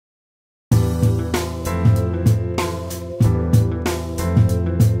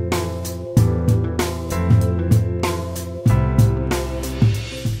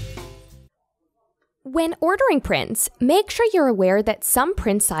When ordering prints, make sure you're aware that some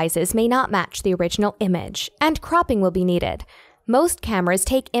print sizes may not match the original image, and cropping will be needed. Most cameras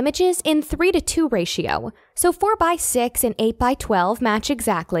take images in 3:2 ratio, so 4:6 and 8:12 match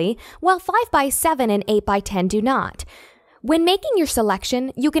exactly, while 5:7 and 8:10 do not. When making your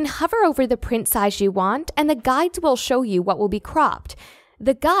selection, you can hover over the print size you want and the guides will show you what will be cropped.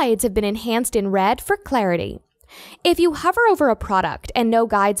 The guides have been enhanced in red for clarity. If you hover over a product and no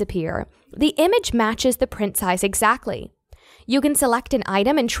guides appear, the image matches the print size exactly. You can select an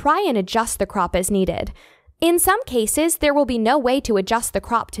item and try and adjust the crop as needed. In some cases, there will be no way to adjust the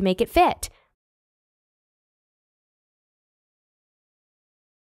crop to make it fit.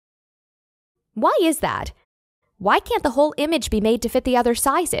 Why is that? Why can't the whole image be made to fit the other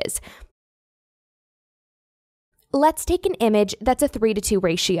sizes? Let's take an image that's a 3:2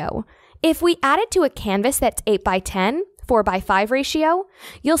 ratio. If we add it to a canvas that's 8:10, 4:5 ratio,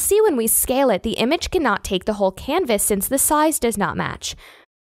 you'll see when we scale it, the image cannot take the whole canvas since the size does not match.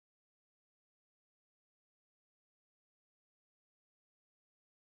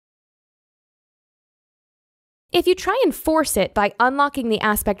 If you try and force it by unlocking the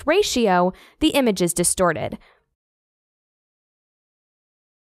aspect ratio, the image is distorted.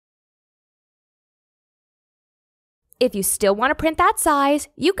 If you still want to print that size,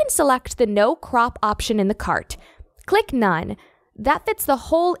 you can select the No Crop option in the cart. Click None. That fits the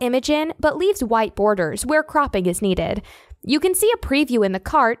whole image in, but leaves white borders where cropping is needed. You can see a preview in the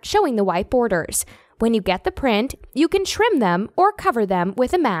cart showing the white borders. When you get the print, you can trim them or cover them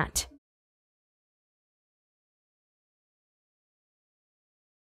with a mat.